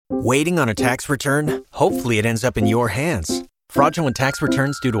Waiting on a tax return? Hopefully it ends up in your hands. Fraudulent tax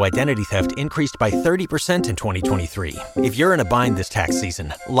returns due to identity theft increased by 30% in 2023. If you're in a bind this tax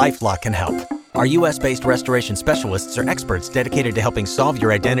season, LifeLock can help. Our U.S.-based restoration specialists are experts dedicated to helping solve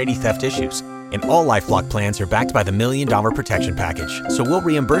your identity theft issues. And all LifeLock plans are backed by the $1 Million Protection Package. So we'll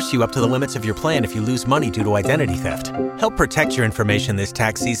reimburse you up to the limits of your plan if you lose money due to identity theft. Help protect your information this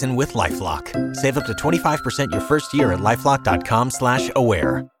tax season with LifeLock. Save up to 25% your first year at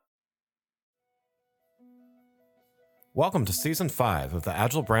LifeLock.com/aware. Welcome to Season 5 of the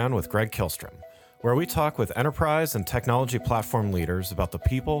Agile Brand with Greg Kihlstrom, where we talk with enterprise and technology platform leaders about the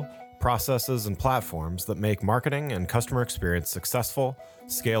people, processes, and platforms that make marketing and customer experience successful,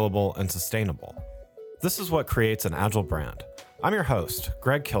 scalable, and sustainable. This is what creates an Agile brand. I'm your host,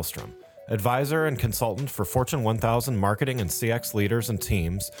 Greg Kihlstrom, advisor and consultant for Fortune 1000 marketing and CX leaders and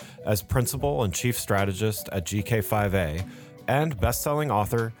teams as principal and chief strategist at GK5A, and best-selling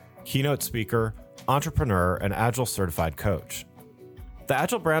author, keynote speaker, entrepreneur, and Agile certified coach. The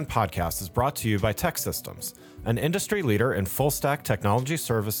Agile Brand podcast is brought to you by TEKsystems, an industry leader in full-stack technology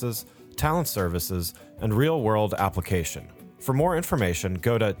services, talent services, and real-world application. For more information,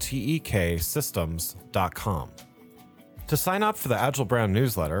 go to teksystems.com. To sign up for the Agile Brand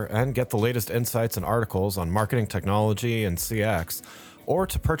newsletter and get the latest insights and articles on marketing technology and CX, or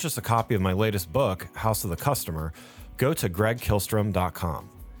to purchase a copy of my latest book, House of the Customer, go to gregkihlstrom.com.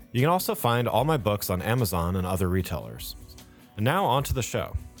 You can also find all my books on Amazon and other retailers. And now on to the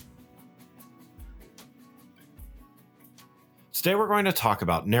show. Today we're going to talk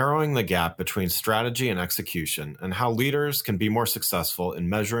about narrowing the gap between strategy and execution and how leaders can be more successful in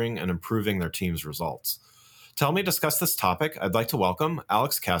measuring and improving their team's results. To help me discuss this topic, I'd like to welcome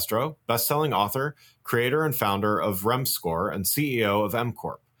Alex Castro, best-selling author, creator and founder of REMScore, and CEO of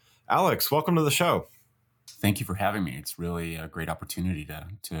MCorp. Alex, welcome to the show. Thank you for having me. It's really a great opportunity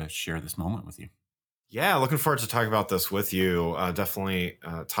to share this moment with you. Yeah, looking forward to talking about this with you. Definitely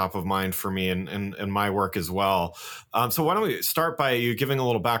top of mind for me and my work as well. So why don't we start by you giving a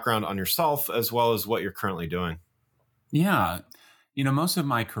little background on yourself as well as what you're currently doing? Yeah. Most of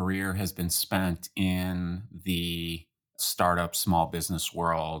my career has been spent in the startup, small business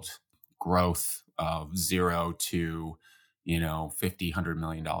world, growth of zero to, $50, $100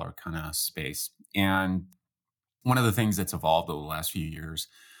 million kind of space. And one of the things that's evolved over the last few years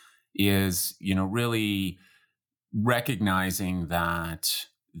is, really recognizing that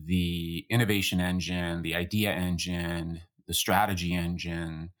the innovation engine, the idea engine, the strategy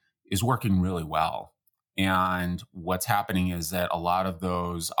engine is working really well. And what's happening is that a lot of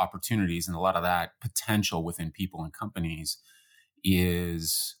those opportunities and a lot of that potential within people and companies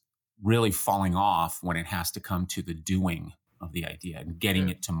is really falling off when it has to come to the doing of the idea and getting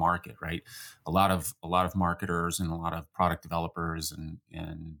it to market, right? A lot of marketers and a lot of product developers and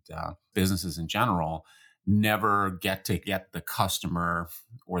businesses in general never get the customer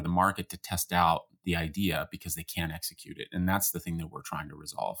or the market to test out the idea because they can't execute it. And that's the thing that we're trying to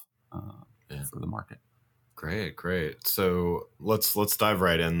resolve for the market. Great. So let's dive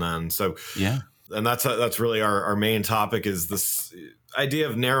right in then. So yeah. And that's really our main topic, is this idea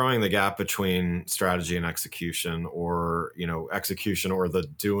of narrowing the gap between strategy and execution, or execution or the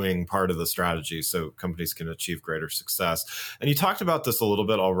doing part of the strategy, so companies can achieve greater success. And you talked about this a little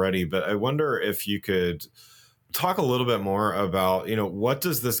bit already, but I wonder if you could talk a little bit more about, what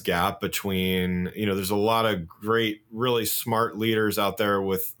does this gap between, there's a lot of great, really smart leaders out there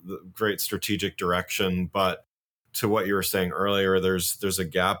with great strategic direction, but to what you were saying earlier, there's a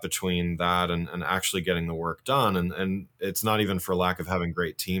gap between that and actually getting the work done. And it's not even for lack of having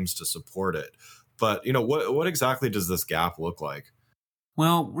great teams to support it. But, what exactly does this gap look like?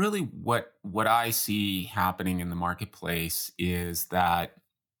 Well, really what I see happening in the marketplace is that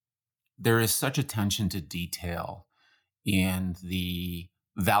there is such attention to detail in the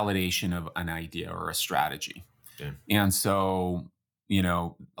validation of an idea or a strategy. Okay. And so,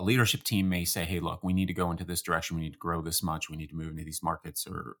 a leadership team may say, hey, look, we need to go into this direction. We need to grow this much. We need to move into these markets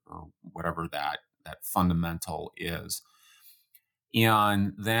or whatever that fundamental is.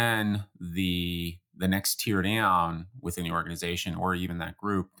 And then the next tier down within the organization, or even that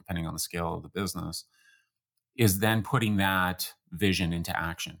group, depending on the scale of the business, is then putting that vision into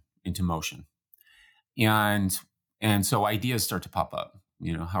action, into motion. And so ideas start to pop up.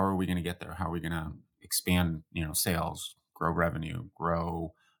 How are we going to get there? How are we going to expand, sales, grow revenue,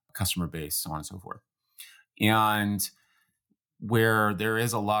 grow customer base, so on and so forth. And where there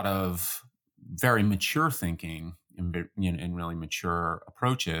is a lot of very mature thinking and really mature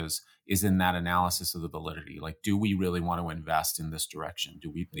approaches is in that analysis of the validity. Like, do we really want to invest in this direction?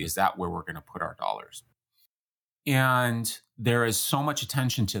 Is that where we're going to put our dollars? And there is so much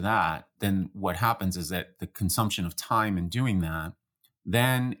attention to that. Then what happens is that the consumption of time in doing that,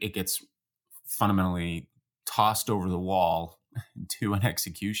 then it gets fundamentally tossed over the wall to an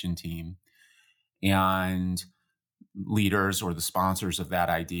execution team. And leaders or the sponsors of that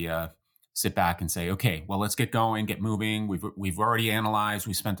idea sit back and say, okay, well, let's get going, get moving. We've already analyzed.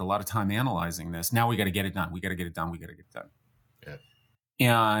 We spent a lot of time analyzing this. Now we got to get it done. We got to get it done. We got to get it done. Yeah.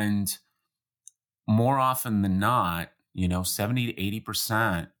 And more often than not, 70 to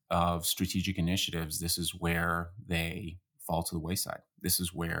 80% of strategic initiatives, this is where they fall to the wayside. This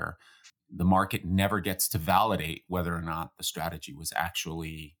is where the market never gets to validate whether or not the strategy was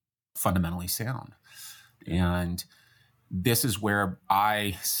actually fundamentally sound. And this is where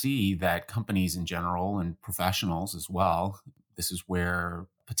I see that companies in general and professionals as well, this is where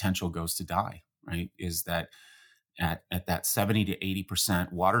potential goes to die, right? Is that at that 70 to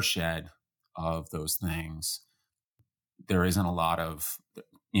 80% watershed of those things, there isn't a lot of,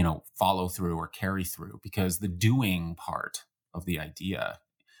 follow through or carry through, because the doing part of the idea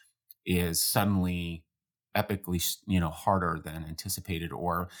is suddenly epically, harder than anticipated,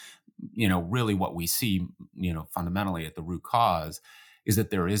 or, really what we see, fundamentally at the root cause is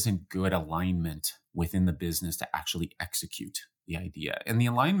that there isn't good alignment within the business to actually execute the idea. And the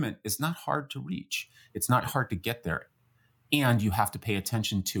alignment is not hard to reach. It's not hard to get there. And you have to pay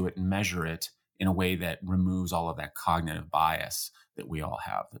attention to it and measure it in a way that removes all of that cognitive bias that we all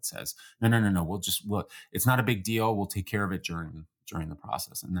have that says, no, it's not a big deal. We'll take care of it during the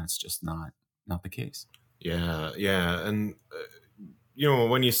process. And that's just not the case. Yeah. Yeah. And,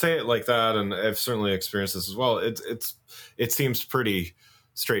 when you say it like that, and I've certainly experienced this as well, it seems pretty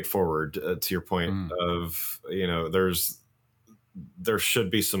straightforward to your point of, there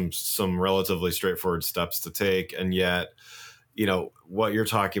should be some relatively straightforward steps to take. And yet, what you're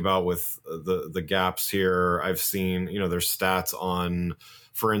talking about with the gaps here, I've seen, there's stats on,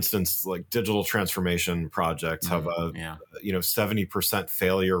 for instance, like digital transformation projects have a 70%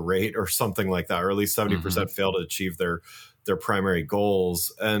 failure rate or something like that, or at least 70% fail to achieve their primary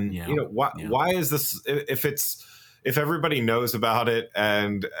goals. And why is this, if everybody knows about it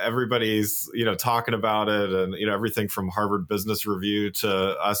and everybody's talking about it, and everything from Harvard Business Review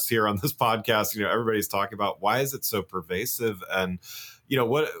to us here on this podcast, everybody's talking about, why is it so pervasive? And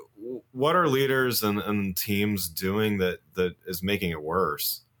what are leaders and teams doing that is making it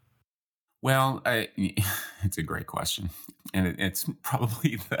worse? Well, it's a great question, and it's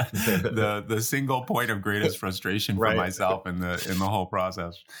probably the single point of greatest frustration for myself in the whole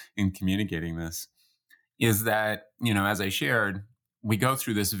process in communicating this, is that, as I shared, we go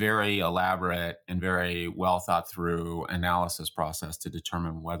through this very elaborate and very well thought through analysis process to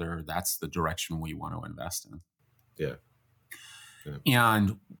determine whether that's the direction we want to invest in. Yeah.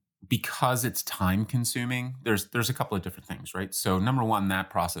 And because it's time consuming, there's a couple of different things, right? So number one, that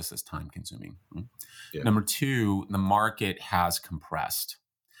process is time consuming. Right? Yeah. Number two, the market has compressed.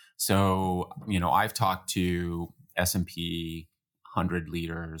 So, I've talked to S&P 100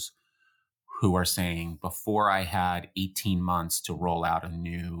 leaders who are saying, before I had 18 months to roll out a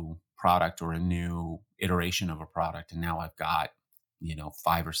new product or a new iteration of a product, and now I've got,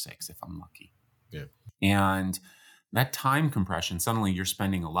 5 or 6 if I'm lucky. Yeah. And that time compression, suddenly you're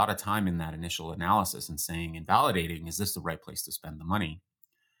spending a lot of time in that initial analysis and saying and validating, is this the right place to spend the money?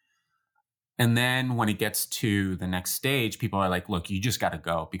 And then when it gets to the next stage, people are like, look, you just got to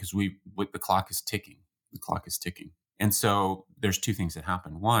go, because the clock is ticking. The clock is ticking. And so there's two things that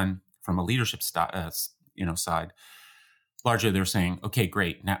happen. One, from a leadership side, largely they're saying, okay,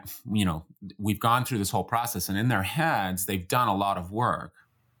 great. Now, we've gone through this whole process, and in their heads, they've done a lot of work.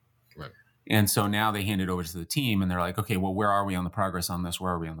 Right. And so now they hand it over to the team, and they're like, okay, well, where are we on the progress on this?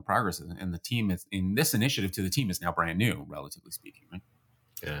 Where are we on the progress? And the team is, in this initiative to the team, is now brand new, relatively speaking, right?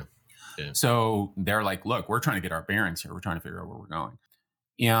 Yeah. Yeah. So they're like, look, we're trying to get our bearings here. We're trying to figure out where we're going.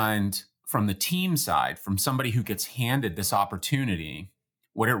 And from the team side, from somebody who gets handed this opportunity,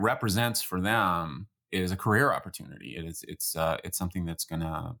 what it represents for them is a career opportunity. It's something that's going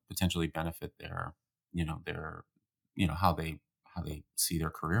to potentially benefit their how they see their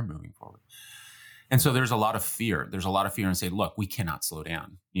career moving forward. And so there's a lot of fear. There's a lot of fear and say, look, we cannot slow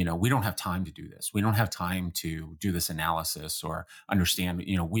down. We don't have time to do this. We don't have time to do this analysis or understand,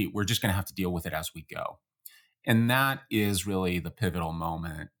 we're just going to have to deal with it as we go. And that is really the pivotal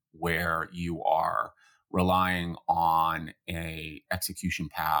moment where you are relying on a execution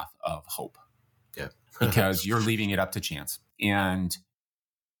path of hope. Yeah. Because you're leaving it up to chance. And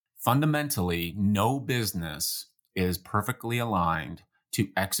fundamentally, no business is perfectly aligned to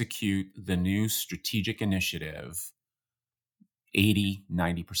execute the new strategic initiative 80,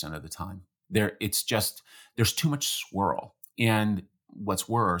 90% of the time. There's too much swirl. And what's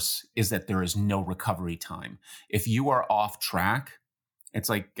worse is that there is no recovery time. If you are off track, it's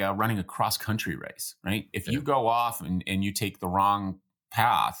like running a cross-country race, right? If you go off and you take the wrong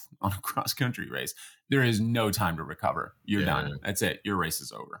path on a cross-country race, there is no time to recover. You're done. That's it. Your race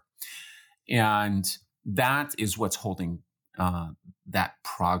is over. And that is what's holding that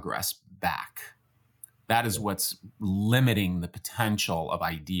progress back. That is what's limiting the potential of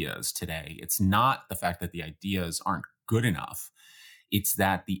ideas today. It's not the fact that the ideas aren't good enough. It's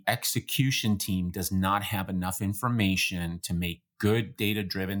that the execution team does not have enough information to make good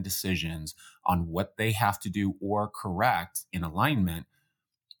data-driven decisions on what they have to do or correct in alignment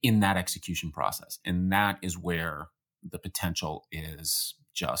in that execution process. And that is where the potential is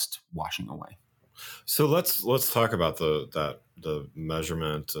just washing away. So let's talk about the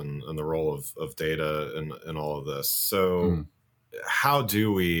measurement and the role of data in all of this. So how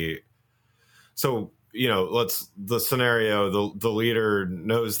do we, the scenario, the leader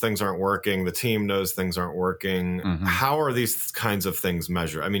knows things aren't working, the team knows things aren't working. How are these kinds of things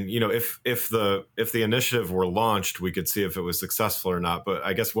measured? I mean, if the initiative were launched, we could see if it was successful or not. But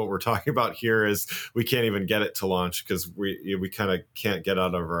I guess what we're talking about here is we can't even get it to launch because we kind of can't get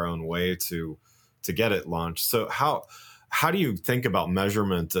out of our own way to get it launched. So how do you think about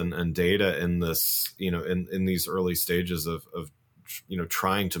measurement and data in this, in these early stages of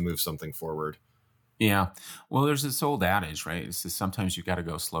trying to move something forward? Yeah. Well, there's this old adage, right? It's just sometimes you got to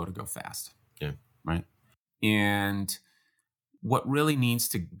go slow to go fast. Yeah. Right. And what really needs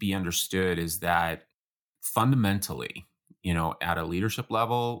to be understood is that fundamentally, at a leadership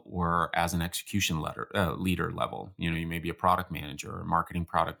level or as an execution leader level, you may be a product manager or a marketing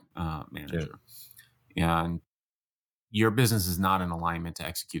product manager. Yeah. And your business is not in alignment to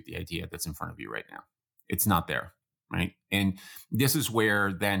execute the idea that's in front of you right now. It's not there. Right. And this is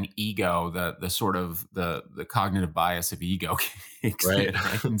where then ego, the sort of the cognitive bias of ego kicks in,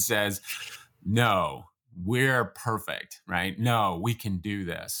 right? And says, no, we're perfect. Right. No, we can do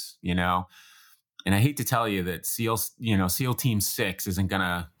this, And I hate to tell you that SEAL Team 6 isn't going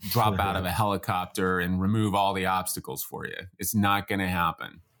to drop out of a helicopter and remove all the obstacles for you. It's not going to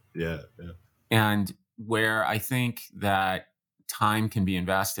happen. Yeah. And where I think that time can be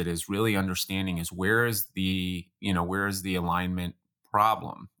invested is really understanding is where is the alignment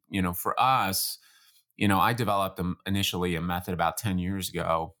problem? For us, I developed initially a method about 10 years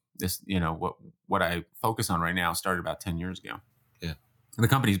ago. This, what I focus on right now started about 10 years ago. Yeah. And the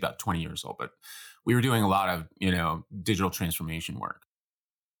company's about 20 years old, but we were doing a lot of, digital transformation work.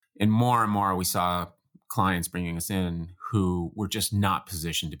 And more we saw clients bringing us in who were just not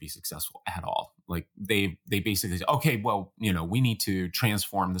positioned to be successful at all. Like they basically say, okay, well, we need to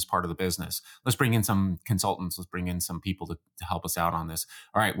transform this part of the business. Let's bring in some consultants. Let's bring in some people to help us out on this.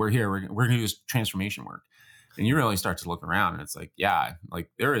 All right, we're here. We're going to do this transformation work. And you really start to look around and it's like, yeah, like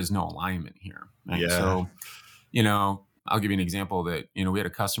there is no alignment here. Right? Yeah. So, I'll give you an example that, we had a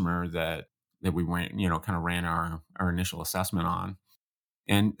customer that we went, kind of ran our initial assessment on.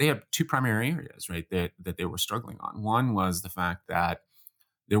 And they had two primary areas, right, that they were struggling on. One was the fact that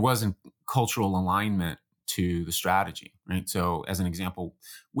there wasn't cultural alignment to the strategy, right? So as an example,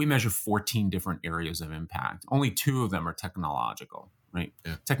 we measure 14 different areas of impact. Only 2 of them are technological, right?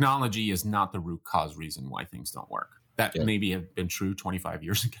 Yeah. Technology is not the root cause reason why things don't work. That maybe have been true 25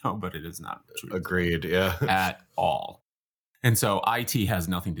 years ago, but it is not true. Agreed, yeah. At all. And so IT has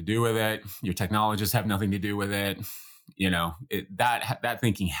nothing to do with it. Your technologists have nothing to do with it. That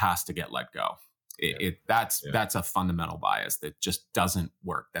thinking has to get let go. That's a fundamental bias that just doesn't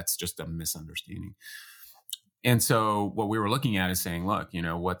work. That's just a misunderstanding. And so what we were looking at is saying, look,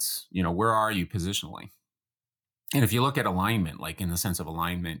 where are you positionally? And if you look at alignment, like in the sense of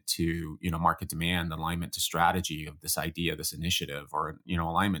alignment to, market demand, alignment to strategy of this idea, this initiative, or,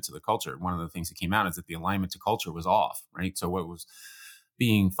 alignment to the culture, one of the things that came out is that the alignment to culture was off, right? So what was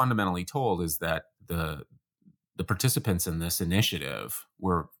being fundamentally told is that the participants in this initiative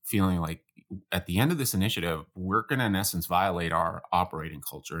were feeling like at the end of this initiative, we're going to, in essence, violate our operating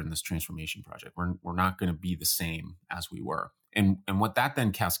culture in this transformation project. We're not going to be the same as we were. And what that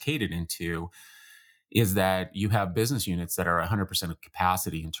then cascaded into is that you have business units that are 100% of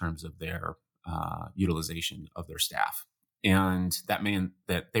capacity in terms of their utilization of their staff. And that meant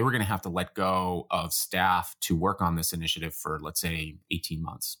that they were going to have to let go of staff to work on this initiative for, let's say, 18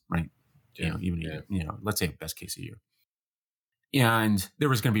 months, right? Let's say best case a year. And there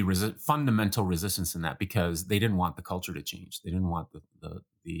was going to be fundamental resistance in that because they didn't want the culture to change. They didn't want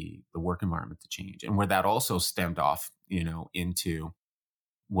the work environment to change. And where that also stemmed off, into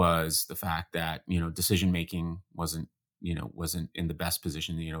was the fact that, decision-making wasn't wasn't in the best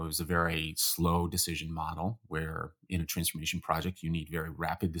position. It was a very slow decision model where in a transformation project, you need very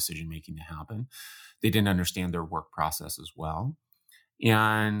rapid decision making to happen. They didn't understand their work process as well.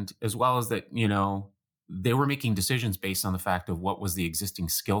 And as well as that, they were making decisions based on the fact of what was the existing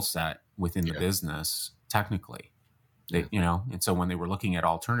skill set within the business technically. And so when they were looking at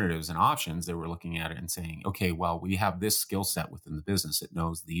alternatives and options, they were looking at it and saying, okay, well, we have this skill set within the business. It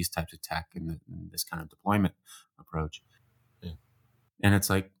knows these types of tech and this kind of deployment approach. Yeah. And it's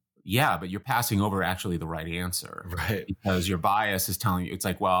like, yeah, but you're passing over actually the right answer, right? Because your bias is telling you, it's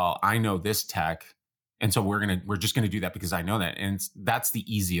like, well, I know this tech, and so we're just gonna do that because I know that, and that's the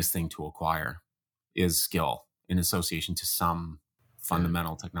easiest thing to acquire is skill in association to some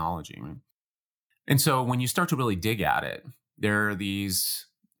fundamental technology, right? And so when you start to really dig at it, there are these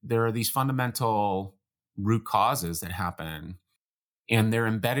fundamental root causes that happen, and they're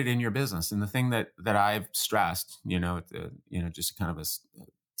embedded in your business. And the thing that I've stressed, just kind of a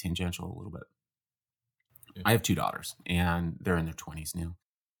tangential a little bit. Yeah. I have 2 daughters, and they're in their 20s now.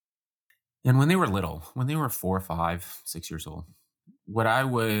 And when they were little, when they were 4, 5, 6 years old, what I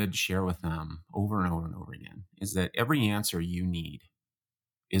would share with them over and over and over again is that every answer you need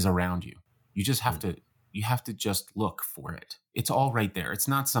is around you. You just have to just look for it. It's all right there. It's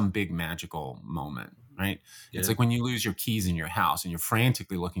not some big magical moment, right? Yeah. It's like when you lose your keys in your house and you're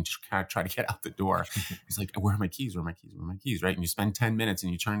frantically looking to try to get out the door. It's like, where are my keys? Where are my keys? Where are my keys? Right? And you spend 10 minutes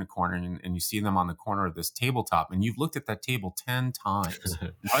and you turn the corner and you see them on the corner of this tabletop, and you've looked at that table 10 times,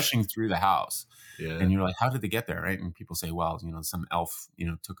 rushing through the house. Yeah. And you're like, how did they get there? Right? And people say, well, some elf,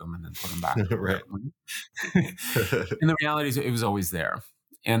 took them and then put them back. Right. And the reality is it was always there.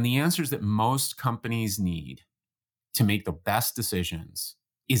 And the answers that most companies need to make the best decisions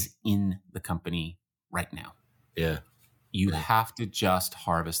is in the company right now. Yeah. You have to just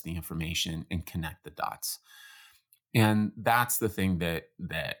harvest the information and connect the dots. And that's the thing that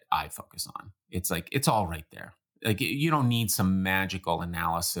I focus on. It's like, it's all right there. Like, you don't need some magical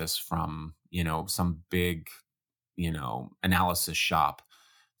analysis from, some big, analysis shop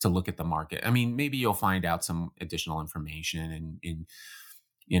to look at the market. I mean, maybe you'll find out some additional information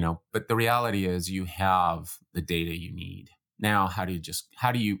but the reality is you have the data you need. Now, how do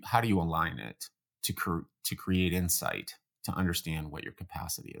you align it to create insight, to understand what your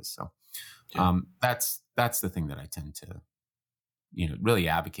capacity is? So that's the thing that I tend to, really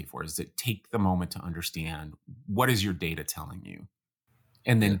advocate for, is that take the moment to understand what is your data telling you,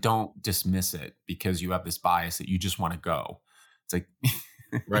 and then don't dismiss it because you have this bias that you just want to go. It's like,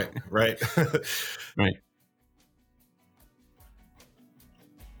 right. Right.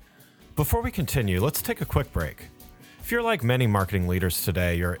 Before we continue, let's take a quick break. If you're like many marketing leaders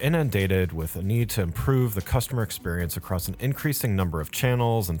today, you're inundated with a need to improve the customer experience across an increasing number of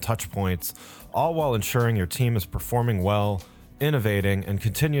channels and touch points, all while ensuring your team is performing well, innovating, and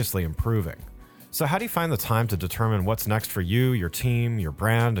continuously improving. So how do you find the time to determine what's next for you, your team, your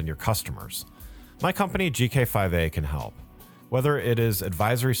brand, and your customers? My company, GK5A, can help. Whether it is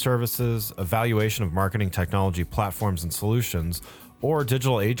advisory services, evaluation of marketing technology platforms and solutions, or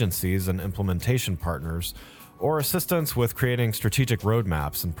digital agencies and implementation partners, or assistance with creating strategic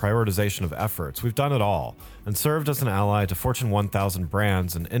roadmaps and prioritization of efforts, we've done it all and served as an ally to Fortune 1000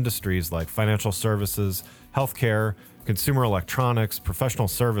 brands in industries like financial services, healthcare, consumer electronics, professional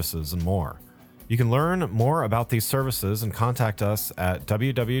services, and more. You can learn more about these services and contact us at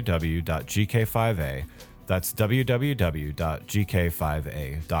www.gk5a. That's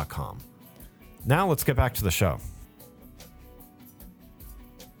www.gk5a.com. Now let's get back to the show.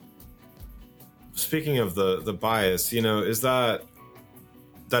 Speaking of the bias, is that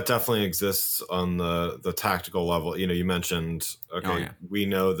definitely exists on the tactical level? You mentioned, we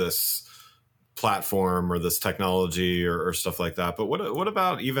know this platform or this technology or stuff like that, but what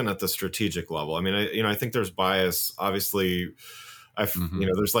about even at the strategic level? I mean, I think there's bias. Obviously,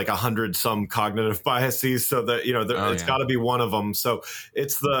 there's like 100 some cognitive biases, so that it's got to be one of them. So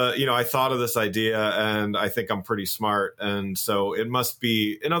it's I thought of this idea and I think I'm pretty smart, and so it must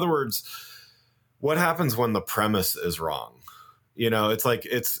be. In other words, what happens when the premise is wrong? It's like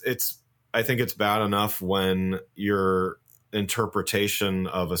I think it's bad enough when your interpretation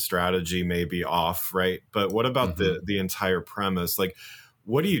of a strategy may be off, right? But what about the entire premise? Like,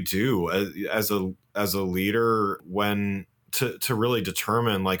 what do you do as a leader when to really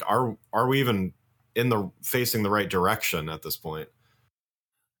determine, like, are we even facing the right direction at this point?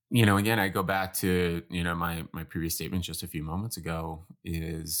 Again, I go back to my previous statement just a few moments ago,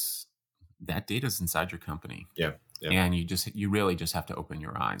 is that data is inside your company. Yeah. And you really just have to open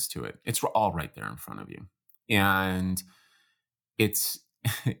your eyes to it. It's all right there in front of you. And it's,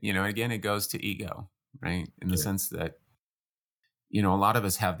 again, it goes to ego, right? In the sense that a lot of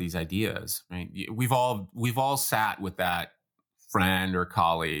us have these ideas, right? We've all sat with that friend or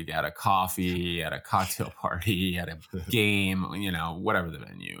colleague at a coffee, at a cocktail party, at a game, whatever the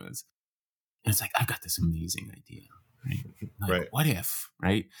venue is. And it's like, I've got this amazing idea, right? Like, Right. what if,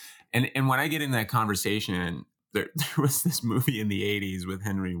 right? And when I get in that conversation, there was this movie in the 80s with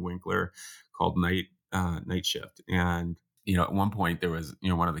Henry Winkler called Night Shift. And, at one point there was,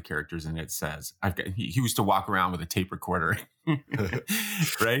 one of the characters in it says, he used to walk around with a tape recorder,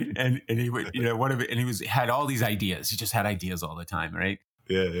 right? And he would, and he had all these ideas. He just had ideas all the time, right?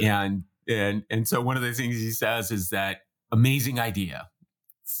 Yeah. And so one of the things he says is that amazing idea,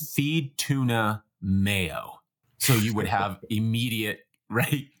 feed tuna mayo. So you would have immediate,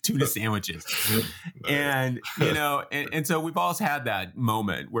 right, tuna sandwiches. And, and so we've all had that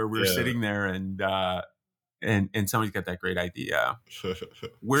moment where we're sitting there and somebody's got that great idea.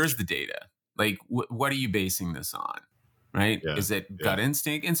 Where's the data? Like, what are you basing this on? Right? Yeah. Is it gut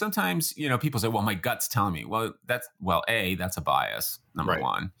instinct? And sometimes, people say, well, my gut's telling me. Well, A, that's a bias, number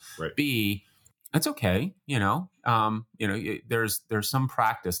one. Right. B, that's okay. There's some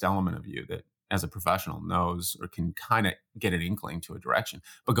practiced element of you that as a professional knows or can kind of get an inkling to a direction,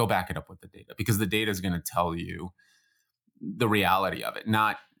 but go back it up with the data, because the data is going to tell you the reality of it,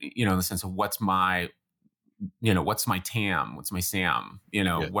 not, in the sense of what's my TAM, what's my SAM,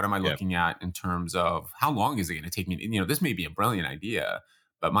 what am I looking at in terms of how long is it going to take me? This may be a brilliant idea,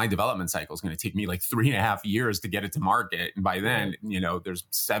 but my development cycle is going to take me like 3.5 years to get it to market. And by then, there's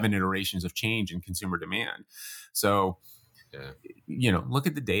 7 iterations of change in consumer demand. So, look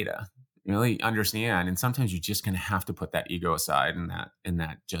at the data, really understand. And sometimes you're just going to have to put that ego aside and that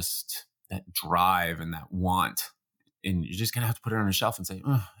drive and that want. And you're just going to have to put it on a shelf and say,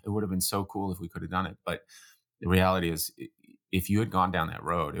 oh, it would have been so cool if we could have done it. But the reality is, if you had gone down that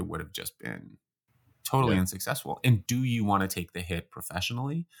road, it would have just been totally unsuccessful. And do you want to take the hit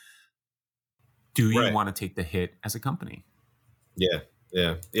professionally? Do you want to take the hit as a company? Yeah.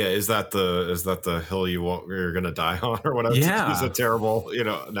 Is that the hill you're going to die on, or whatever? Yeah. It's a terrible,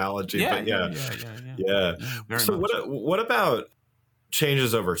 analogy. Yeah. So what about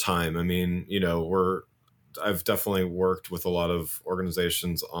changes over time? I mean, I've definitely worked with a lot of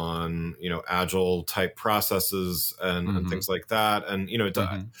organizations on, agile type processes and things like that. And,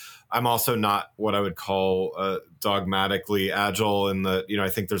 I'm also not what I would call dogmatically agile in that, I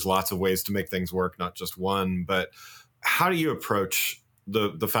think there's lots of ways to make things work, not just one. But how do you approach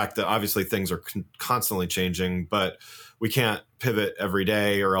the fact that obviously things are constantly changing, but we can't pivot every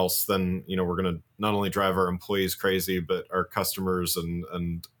day, or else then, we're going to not only drive our employees crazy, but our customers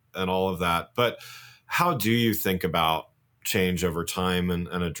and all of that. But how do you think about change over time and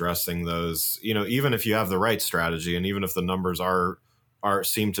addressing those, even if you have the right strategy and even if the numbers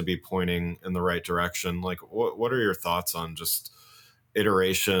seem to be pointing in the right direction? Like, what are your thoughts on just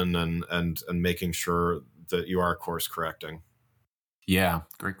iteration and making sure that you are course correcting? Yeah,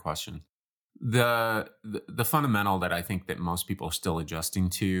 great question. The fundamental that I think that most people are still adjusting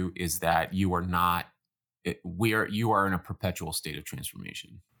to is that you are in a perpetual state of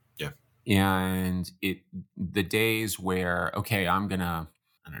transformation. Yeah. And the days where, okay, I'm going to,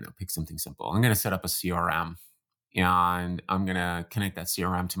 pick something simple. I'm going to set up a CRM and I'm going to connect that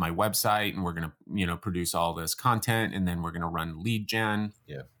CRM to my website, and we're going to, produce all this content, and then we're going to run lead gen.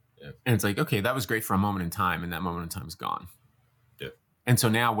 Yeah. And it's like, okay, that was great for a moment in time, and that moment in time is gone. Yeah. And so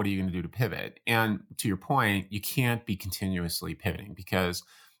now what are you going to do to pivot? And to your point, you can't be continuously pivoting, because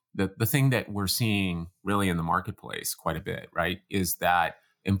the thing that we're seeing really in the marketplace quite a bit, right, is that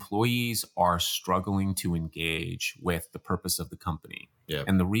employees are struggling to engage with the purpose of the company. Yeah.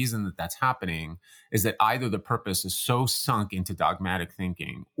 And the reason that that's happening is that either the purpose is so sunk into dogmatic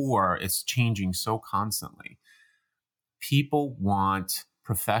thinking, or it's changing so constantly.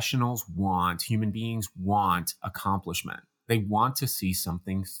 Professionals want, human beings want accomplishment. They want to see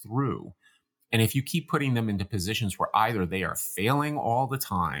something through. And if you keep putting them into positions where either they are failing all the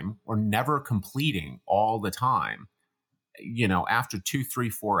time or never completing all the time, after 2, 3,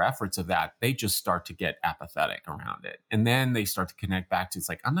 4 efforts of that, they just start to get apathetic around it. And then they start to connect back to, it's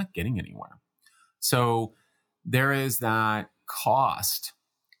like, I'm not getting anywhere. So there is that cost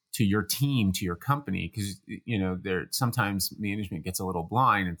to your team, to your company, because, sometimes management gets a little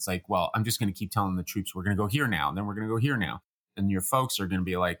blind. It's like, well, I'm just going to keep telling the troops, we're going to go here now, and then we're going to go here now. And your folks are going to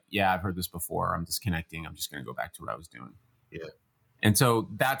be like, yeah, I've heard this before. I'm disconnecting. I'm just going to go back to what I was doing. Yeah. And so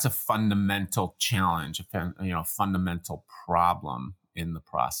that's a fundamental challenge, a fundamental problem in the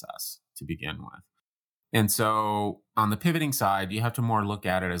process to begin with. And so on the pivoting side, you have to more look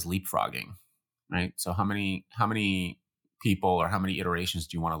at it as leapfrogging, right? So how many people or how many iterations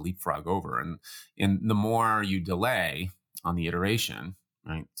do you want to leapfrog over? And the more you delay, on the iteration,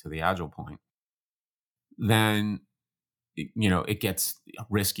 right, to the agile point, then it gets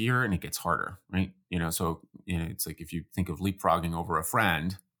riskier and it gets harder, right? So it's like if you think of leapfrogging over a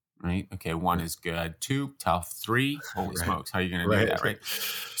friend, right? Okay, one is good, two tough, three, holy smokes, how are you going to do that, right?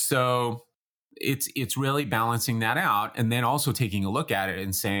 So it's really balancing that out, and then also taking a look at it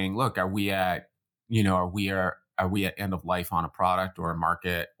and saying, look, are we at end of life on a product or a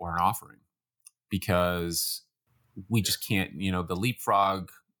market or an offering? Because we just can't, the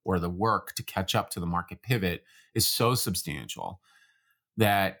leapfrog or the work to catch up to the market pivot is so substantial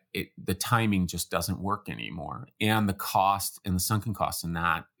that the timing just doesn't work anymore. And the cost and the sunken cost in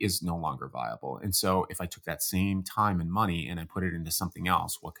that is no longer viable. And so if I took that same time and money and I put it into something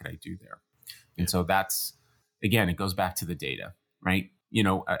else, what could I do there? And so that's, again, it goes back to the data, right?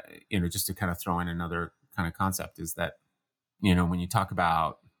 Just to kind of throw in another kind of concept is that, when you talk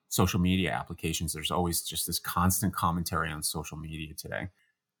about social media applications, there's always just this constant commentary on social media today.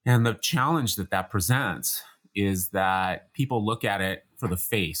 And the challenge that presents is that people look at it for the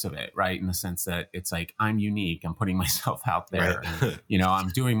face of it, right? In the sense that it's like, I'm unique, I'm putting myself out there, and, I'm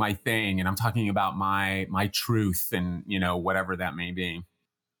doing my thing, and I'm talking about my truth and, whatever that may be.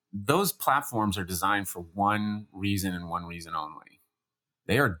 Those platforms are designed for one reason and one reason only.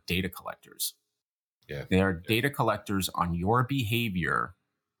 They are data collectors. Yeah. They are data collectors on your behavior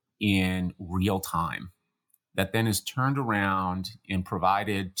in real time that then is turned around and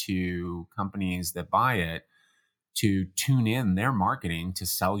provided to companies that buy it to tune in their marketing to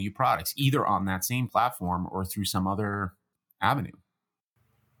sell you products, either on that same platform or through some other avenue.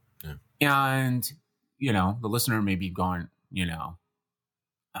 Yeah. And, the listener may be going,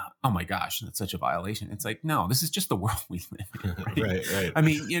 oh my gosh, that's such a violation. It's like, no, this is just the world we live in. Right? Right. I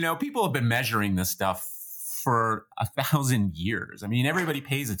mean, people have been measuring this stuff for 1,000 years. I mean, everybody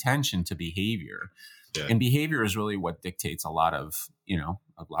pays attention to behavior. Yeah. And behavior is really what dictates a lot of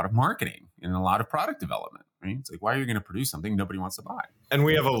marketing and a lot of product development, right? It's like, why are you going to produce something nobody wants to buy? And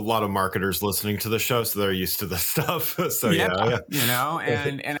we have a lot of marketers listening to the show, so they're used to this stuff. So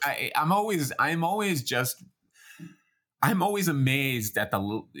and I'm always amazed at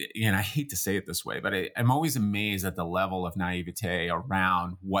and I hate to say it this way, but I'm always amazed at the level of naivete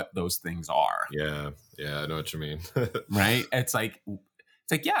around what those things are. Yeah, I know what you mean. Right? It's like,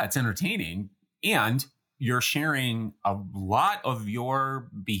 yeah, it's entertaining, and you're sharing a lot of your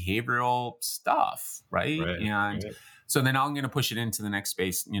behavioral stuff, right? So then I'm going to push it into the next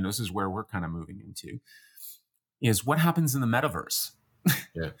space. This is where we're kind of moving into, is what happens in the metaverse.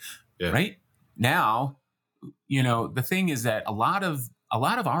 Yeah. Right? Now, the thing is that a lot of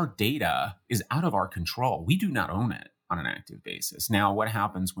our data is out of our control. We do not own it on an active basis. Now, what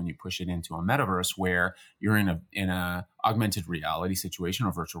happens when you push it into a metaverse where you're in a augmented reality situation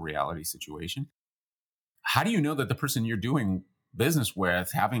or virtual reality situation? How do you know that the person you're doing business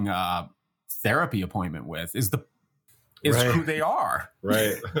with, having a therapy appointment with, is who they are?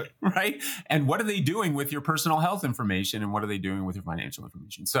 Right. Right. And what are they doing with your personal health information, and what are they doing with your financial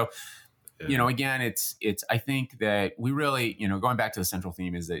information? So, again, it's, I think that we really, going back to the central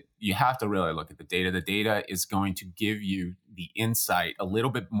theme, is that you have to really look at the data. The data is going to give you the insight, a little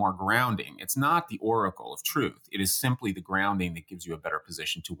bit more grounding. It's not the oracle of truth. It is simply the grounding that gives you a better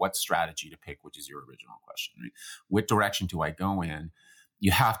position to what strategy to pick, which is your original question, right? What direction do I go in?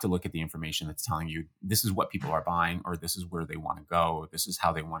 You have to look at the information that's telling you this is what people are buying, or this is where they want to go, or this is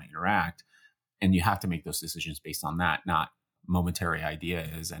how they want to interact. And you have to make those decisions based on that, not momentary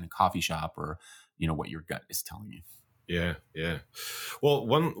ideas in a coffee shop, or what your gut is telling you. Yeah. Well,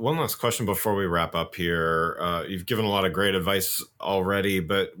 one last question before we wrap up here. You've given a lot of great advice already,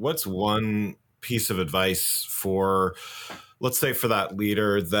 but what's one piece of advice for, let's say, for that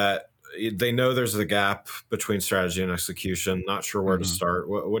leader that they know there's a gap between strategy and execution, not sure where to start?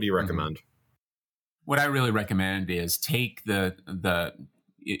 What do you recommend? What I really recommend is take the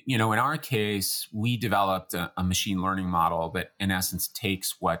in our case, we developed a machine learning model that in essence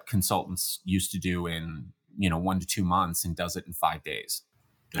takes what consultants used to do in, 1 to 2 months and does it in 5 days.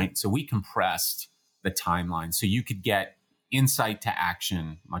 Right. So we compressed the timeline so you could get insight to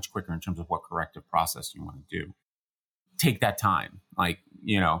action much quicker in terms of what corrective process you want to do. Take that time,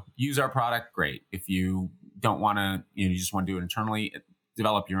 use our product. Great. If you don't want to, you just want to do it internally,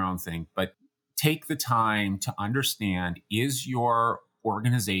 develop your own thing, but take the time to understand, is your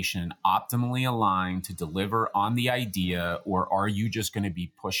organization optimally aligned to deliver on the idea, or are you just going to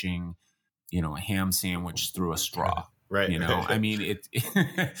be pushing, a ham sandwich through a straw? Right. I mean, at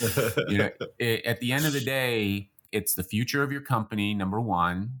the end of the day, it's the future of your company, number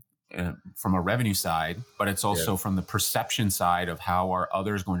one, from a revenue side, but it's also from the perception side of how are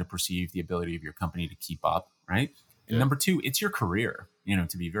others going to perceive the ability of your company to keep up, right? And number two, it's your career,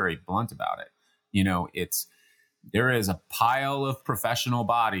 to be very blunt about it. There is a pile of professional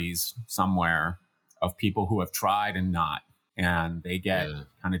bodies somewhere of people who have tried and not, and they get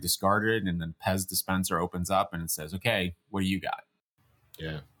kind of discarded. And then Pez dispenser opens up and it says, okay, what do you got?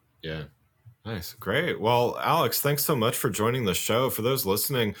 Yeah. Nice. Great. Well, Alex, thanks so much for joining the show. For those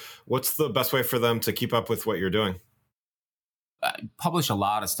listening, what's the best way for them to keep up with what you're doing? I publish a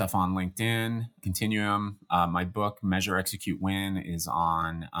lot of stuff on LinkedIn, Continuum. My book, Measure, Execute, Win, is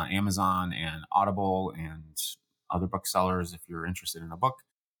on Amazon and Audible and other booksellers if you're interested in a book.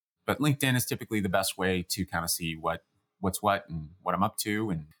 But LinkedIn is typically the best way to kind of see what's what and what I'm up to.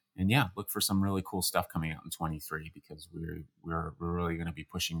 And yeah, look for some really cool stuff coming out in 23 because we're really going to be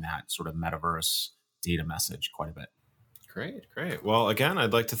pushing that sort of metaverse data message quite a bit. Great. Well, again,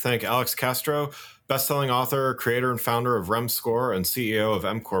 I'd like to thank Alex Castro, best-selling author, creator and founder of REMScore, and CEO of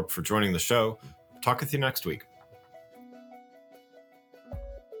MCorp for joining the show. Talk with you next week.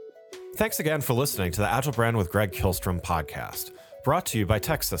 Thanks again for listening to the Agile Brand with Greg Kihlstrom podcast, brought to you by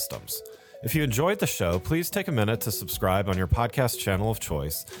Tech Systems. If you enjoyed the show, please take a minute to subscribe on your podcast channel of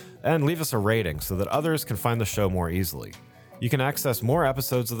choice and leave us a rating so that others can find the show more easily. You can access more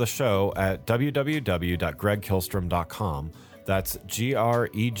episodes of the show at www.gregkihlstrom.com. That's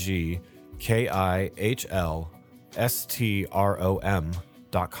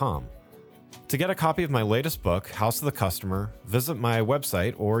GregKihlstrom.com. To get a copy of my latest book, House of the Customer, visit my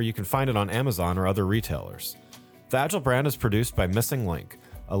website, or you can find it on Amazon or other retailers. The Agile Brand is produced by Missing Link,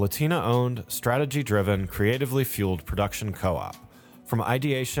 a Latina-owned, strategy-driven, creatively fueled production co-op. From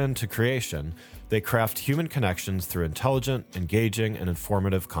ideation to creation, they craft human connections through intelligent, engaging, and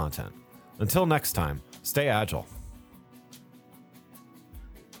informative content. Until next time, stay agile.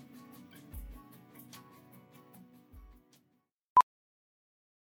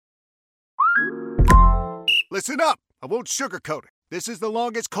 Listen up! I won't sugarcoat it. This is the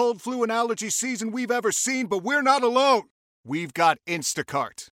longest cold, flu, and allergy season we've ever seen, but we're not alone. We've got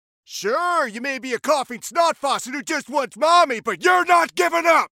Instacart. Sure, you may be a coughing snot faucet who just wants mommy, but you're not giving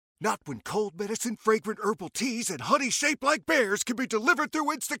up! Not when cold medicine, fragrant herbal teas, and honey shaped like bears can be delivered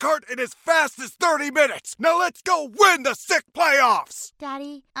through Instacart in as fast as 30 minutes! Now let's go win the sick playoffs!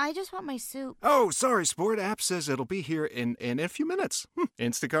 Daddy, I just want my soup. Oh, sorry, Sport. App says it'll be here in a few minutes.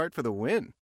 Instacart for the win.